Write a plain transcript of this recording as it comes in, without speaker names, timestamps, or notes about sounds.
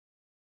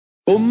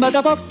Come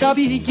da può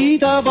capire chi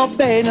te va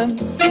bene,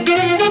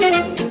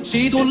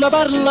 se tu la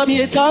parla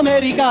miezza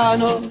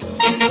americano,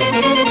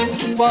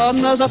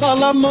 quando si fa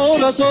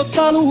l'amore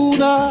sotto la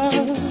luna,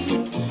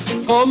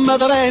 come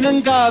te viene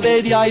in capo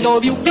di I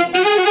love you.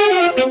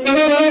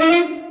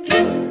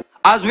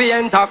 As we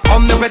enter,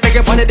 come now we take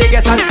it on the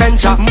biggest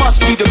adventure. Must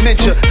be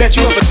dementia that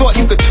you ever thought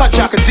you could touch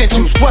our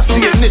credentials. What's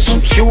the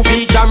initials?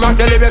 QB, Jam Rock,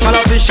 the lyrical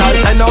official.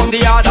 Send out the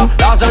order,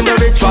 laws and the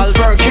rituals.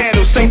 Burn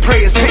candles, say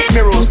prayers, paint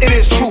mirrors. It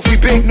is truth, we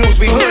big news,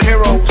 we hood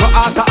heroes. So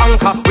after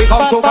anchor, we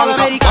come to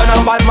conquer. On a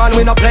bad man,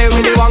 we no play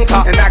with the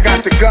wanker. And I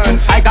got the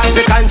guns, I got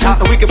the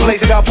ganja. so we can blaze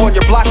it up on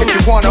your block if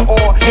you wanna.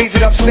 Or haze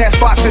it up, stash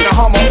spots in the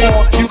Hummer.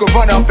 Or you can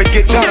run up and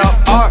get done up.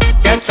 Or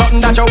get something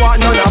that you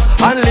want none of.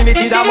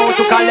 Unlimited amount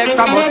to collect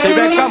from us,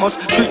 direct from us.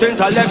 Street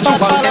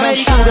intellectuals. And I'm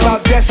sure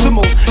about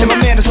decimals. And my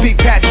man to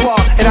speak patois,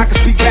 and I can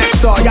speak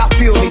backstar. Y'all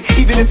feel me,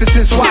 even if it's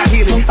in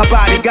Swahili.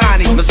 Abadi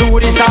Ghani,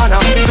 Missouri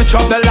Sana. Switch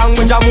up the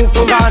language, I move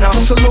to Ghana.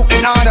 salute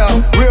and honor,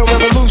 real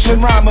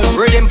revolution rhymers.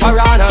 Rhythm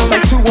piranhas.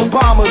 Like two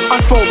Obamas,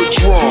 unfold the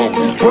drum.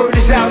 Word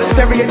is out,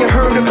 hysteria you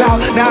heard about.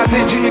 Nas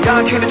and Junior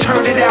Gone can't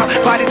turn it out.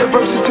 Body the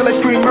verses till I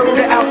scream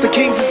murder out. The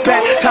Kings is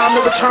back, time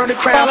to return the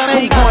crown.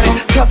 Who want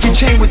it? Tuck your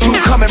chain with you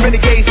coming.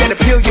 Renegades that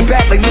appeal your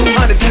back like new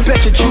hunters.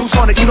 Bet your Jews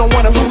on it, you don't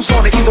wanna lose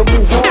on it. Either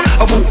move on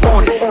or move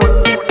on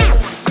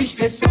it.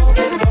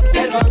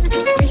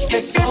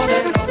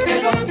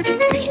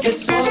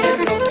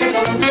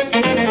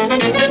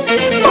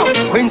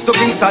 Queens to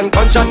Kingston,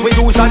 gunshot we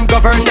use and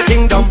govern the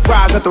kingdom.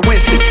 Rise up to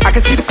Winston. I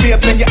can see the fear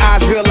up in your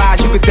eyes, realize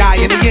you could die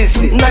in an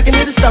instant. And I can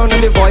hear the sound of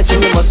your voice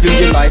when you must lose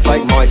your life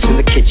like mice in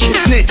the kitchen.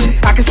 Snitching,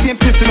 I can see him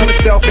pissing on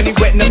himself and he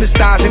wetting up his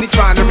thighs and he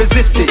trying to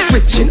resist it.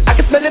 Switching, I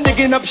can smell him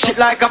digging up shit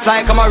like a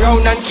fly. Come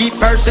around and keep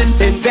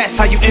persisting. That's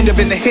how you end up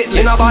in the hit list.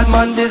 In a bad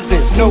man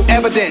business, No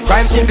evidence,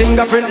 crime scene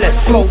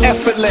fingerprintless, flow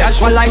effortless,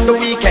 casual like the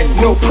weekend.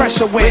 no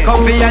pressure when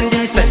Comfy and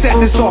decent, set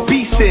this off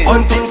beastin'.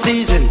 hunting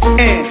season.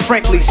 And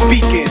frankly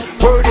speaking,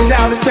 word is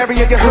out,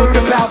 hysteria you heard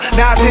about.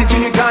 Nas and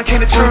Junior Gone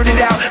can't turn it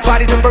out.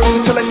 Body the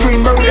verses till I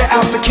scream murder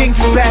out. The Kings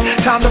is back,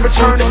 time to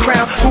return the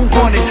crown. Who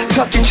want it?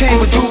 Tuck your chain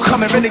with you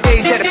coming.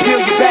 Renegades that appeal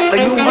your back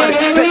like new hunters.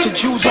 Bet your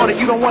Jews on it,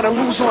 you don't wanna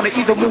lose on it.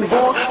 Either move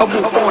on or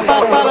move on it.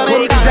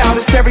 Word is out,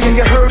 hysteria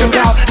you heard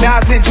about.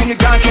 Nas and Junior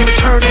Gone can't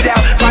turn it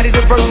out. Body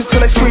the verses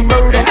till I scream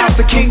murder out.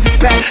 The Kings is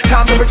back,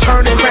 time to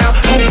return the crown.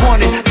 Who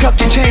want it? Tuck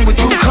your chain with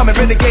you coming.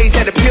 Renegades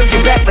that appeal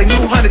your back like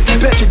new hunters.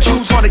 Bet your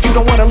Jews on it, you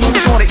don't wanna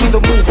lose on it.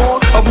 Either move on